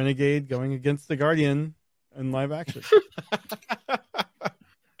a renegade going against the Guardian in live action.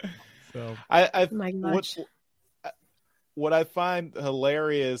 So what I find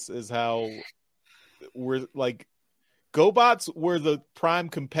hilarious is how we're like GoBots were the prime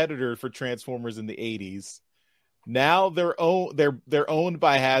competitor for Transformers in the 80s. Now they're owned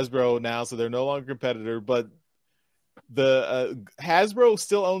by Hasbro now, so they're no longer a competitor, but the Hasbro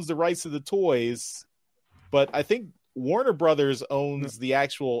still owns the rights to the toys, but I think Warner Brothers owns the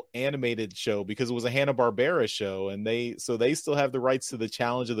actual animated show because it was a Hanna-Barbera show, and they still have the rights to the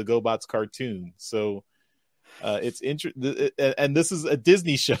Challenge of the GoBots cartoon. So it's interesting, and this is a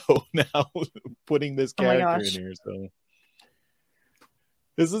Disney show now putting this character in here. So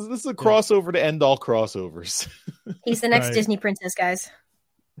this is a crossover to end all crossovers. He's the next Disney princess, guys.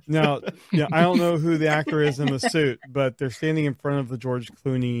 Now, I don't know who the actor is in the suit, but they're standing in front of the George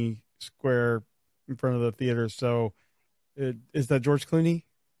Clooney square in front of the theater. So, is that George Clooney?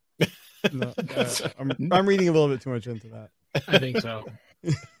 No, I'm reading a little bit too much into that. I think so.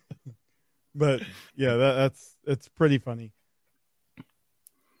 But yeah, it's pretty funny.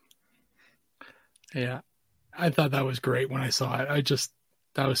 Yeah, I thought that was great when I saw it.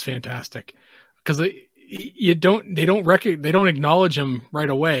 That was fantastic because they don't acknowledge him right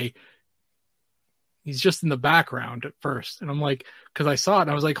away. He's just in the background at first, and I'm like, because I saw it,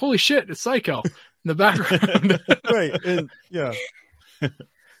 and I was like, "Holy shit, it's Psycho in the background!" Right?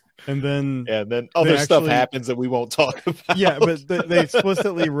 And then other stuff happens that we won't talk about. Yeah, but they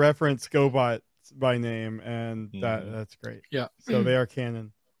explicitly reference GoBot by name, and that's great. Yeah, so they are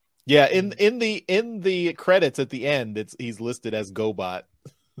canon. Yeah, in the credits at the end, he's listed as GoBot.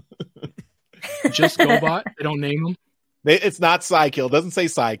 Just GoBot. They don't name him. It's not Psykill. It doesn't say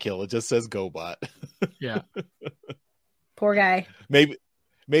Psykill. It just says GoBot. Yeah. Poor guy. Maybe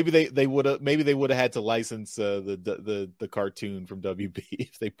they would have had to license the cartoon from WB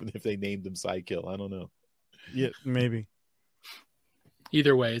if they named him Psykill. I don't know. Yeah, maybe.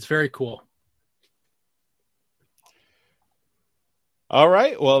 Either way, it's very cool. All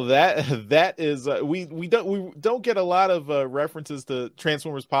right. Well, that is we don't get a lot of references to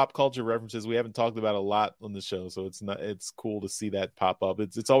Transformers pop culture references. We haven't talked about a lot on the show, so it's cool to see that pop up.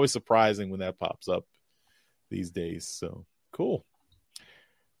 It's always surprising when that pops up these days. So cool.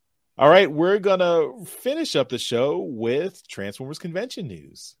 All right, we're gonna finish up the show with Transformers convention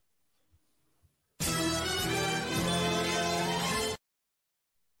news.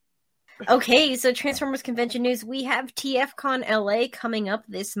 Okay, so Transformers convention news. We have TFCon LA coming up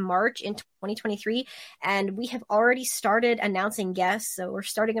this March in 2023, and we have already started announcing guests. So we're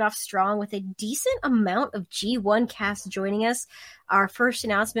starting it off strong with a decent amount of G1 cast joining us. Our first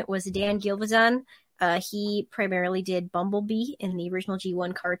announcement was Dan Gilvezan. He primarily did Bumblebee in the original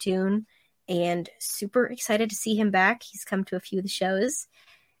G1 cartoon, and super excited to see him back. He's come to a few of the shows.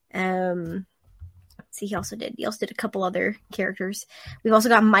 See, he also did a couple other characters. We've also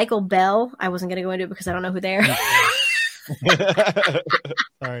got Michael Bell. I wasn't going to go into it because I don't know who they are.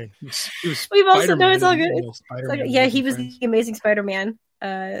 Sorry. We've also no, it's all good. Yeah, he was the Amazing Spider-Man.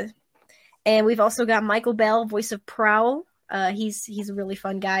 And we've also got Michael Bell, voice of Prowl. He's a really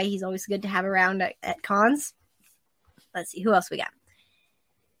fun guy. He's always good to have around at cons. Let's see who else we got.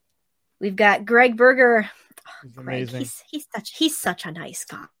 We've got Greg Berger. He's Greg, amazing. he's such a nice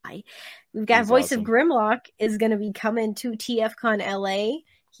guy. We've got voice awesome. of Grimlock is going to be coming to TFCon LA.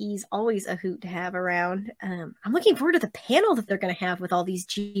 He's always a hoot to have around. I'm looking forward to the panel that they're going to have with all these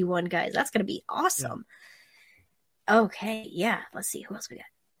G1 guys. That's going to be awesome. Yeah. Okay, yeah. Let's see who else we got.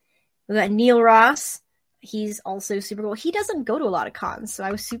 We got Neil Ross. He's also super cool. He doesn't go to a lot of cons, so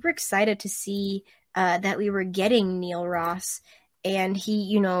I was super excited to see that we were getting Neil Ross, and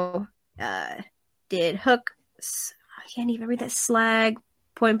he, did Hook. I can't even read that. Slag,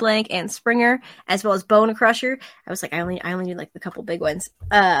 Point Blank, and Springer, as well as Bone Crusher. I was like, I only need like a couple big ones.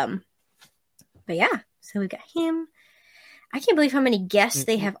 But yeah, so we got him. I can't believe how many guests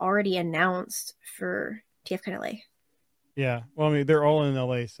they have already announced for TFCon LA. Yeah, well, I mean, they're all in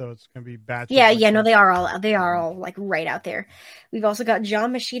LA, so it's gonna be batches. No, they are all like right out there. We've also got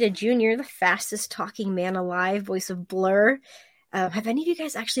John Machida Jr., the fastest talking man alive, voice of Blur. Have any of you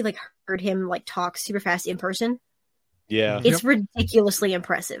guys actually like heard him like talk super fast in person? Yeah, it's ridiculously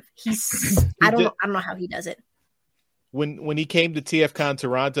impressive. I don't know how he does it. When he came to TFCon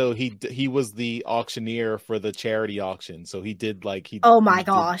Toronto, he was the auctioneer for the charity auction. So he did Oh my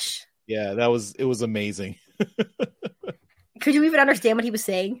gosh! Yeah, it was amazing. Could you even understand what he was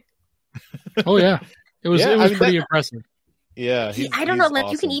saying? Oh yeah, it was pretty impressive. Yeah, I don't know. Like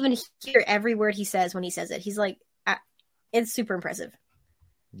awesome. You can even hear every word he says when he says it. He's like, it's super impressive.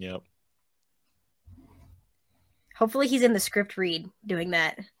 Yep. Hopefully he's in the script read doing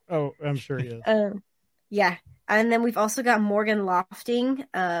that. Oh, I'm sure he is. Yeah. And then we've also got Morgan Lofting,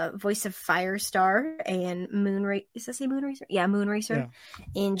 voice of Firestar and Moonracer. Does that say Moonracer? Yeah, Moonracer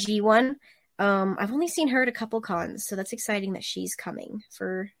in G1. I've only seen her at a couple cons, so that's exciting that she's coming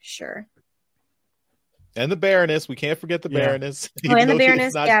for sure. And the Baroness. We can't forget the Baroness. Oh, and the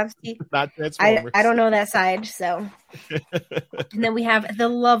Baroness. Not Transformers. I don't know that side, so. And then we have the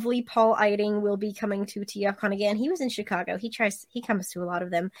lovely Paul Eiding will be coming to TFCon again. He was in Chicago. He comes to a lot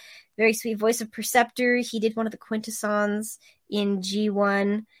of them. Very sweet voice of Perceptor. He did one of the Quintessons in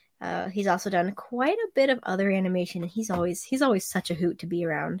G1. He's also done quite a bit of other animation, and he's always such a hoot to be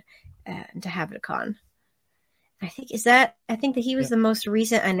around and to have at a con. I think that he was the most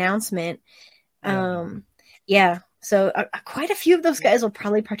recent announcement. So quite a few of those guys will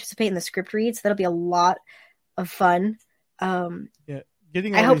probably participate in the script reads. That'll be a lot of fun. I hope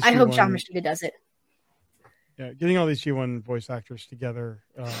John Machida does it. Yeah, getting all these G1 voice actors together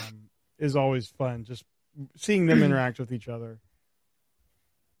is always fun. Just seeing them interact with each other.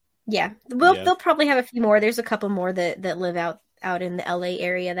 Yeah, they'll probably have a few more. There's a couple more that live out in the LA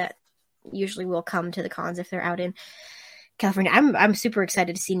area that usually will come to the cons if they're out in California. I'm super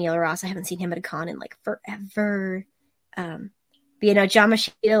excited to see Neil Ross. I haven't seen him at a con in like forever. But John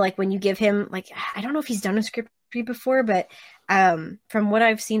Machida, like when you give him I don't know if he's done a script read before, but from what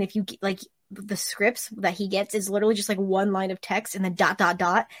I've seen, if you the scripts that he gets is literally just like one line of text and then ...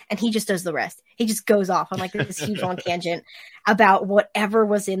 and he just does the rest. He just goes off on like this huge long tangent about whatever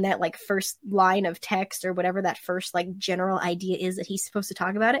was in that like first line of text or whatever that first like general idea is that he's supposed to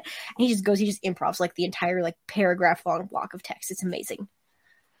talk about it. And he just improvs like the entire like paragraph long block of text. It's amazing.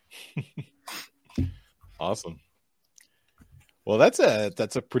 Awesome. Well, that's a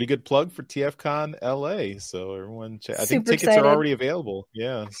pretty good plug for TFCon LA. So everyone check. I think tickets are already available.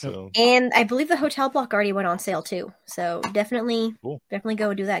 Yeah. So, and I believe the hotel block already went on sale too. So definitely go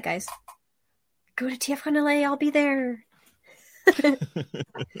and do that, guys. Go to TFCon LA. I'll be there.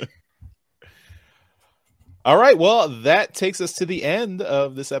 All right. Well, that takes us to the end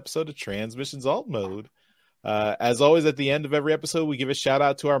of this episode of Transmissions Alt Mode. As always, at the end of every episode, we give a shout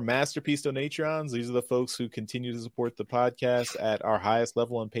out to our Masterpiece Donatrons. These are the folks who continue to support the podcast at our highest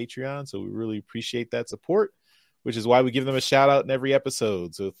level on Patreon. So we really appreciate that support, which is why we give them a shout out in every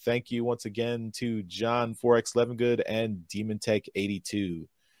episode. So thank you once again to John 4X Levengood and Demon Tech 82.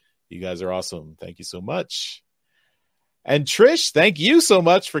 You guys are awesome. Thank you so much. And Trish, thank you so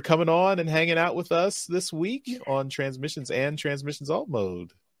much for coming on and hanging out with us this week on Transmissions and Transmissions Alt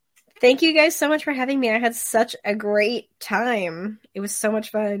Mode. Thank you guys so much for having me. I had such a great time. It was so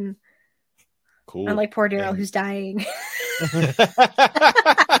much fun. Cool. Unlike poor Daryl, who's dying.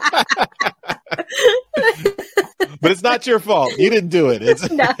 But it's not your fault. You didn't do it.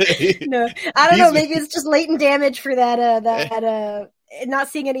 No. I don't know. Maybe it's just latent damage for that not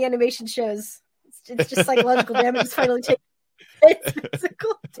seeing any animation shows. It's just psychological damage. It's finally taking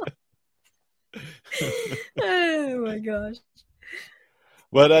physical. Oh my gosh.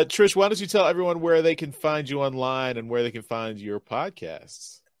 But Trish, why don't you tell everyone where they can find you online and where they can find your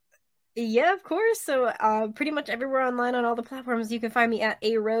podcasts? Yeah, of course. So pretty much everywhere online on all the platforms. You can find me at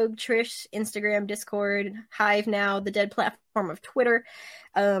A Rogue Trish, Instagram, Discord, Hive now, the dead platform of Twitter.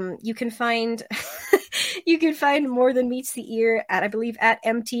 You can find More Than Meets the Ear at, I believe, at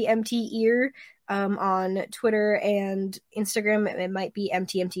MTMTEar on Twitter and Instagram. It might be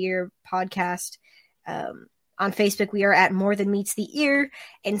MTMTEar podcast. On Facebook, we are at More Than Meets the Ear,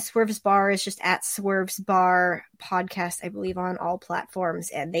 and Swerves Bar is just at Swerves Bar Podcast, I believe, on all platforms,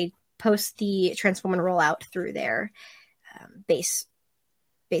 and they post the Transform and Rollout through their base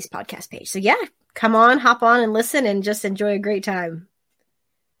podcast page. So yeah, come on, hop on and listen and just enjoy a great time.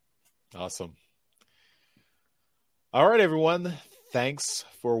 Awesome. All right, everyone. Thanks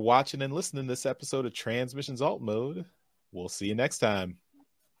for watching and listening to this episode of Transmissions Alt Mode. We'll see you next time.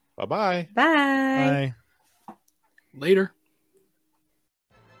 Bye-bye. Bye. Bye. Later.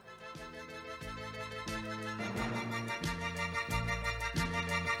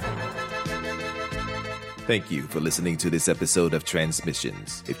 Thank you for listening to this episode of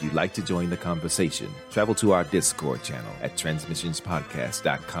Transmissions. If you'd like to join the conversation, travel to our Discord channel at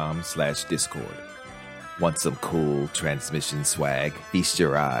transmissionspodcast.com/Discord. Want some cool transmission swag? Feast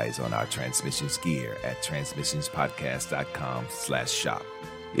your eyes on our transmissions gear at transmissionspodcast.com/shop.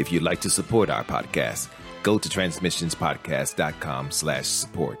 If you'd like to support our podcast, go to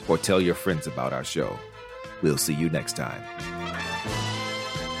transmissionspodcast.com/support or tell your friends about our show. We'll see you next time.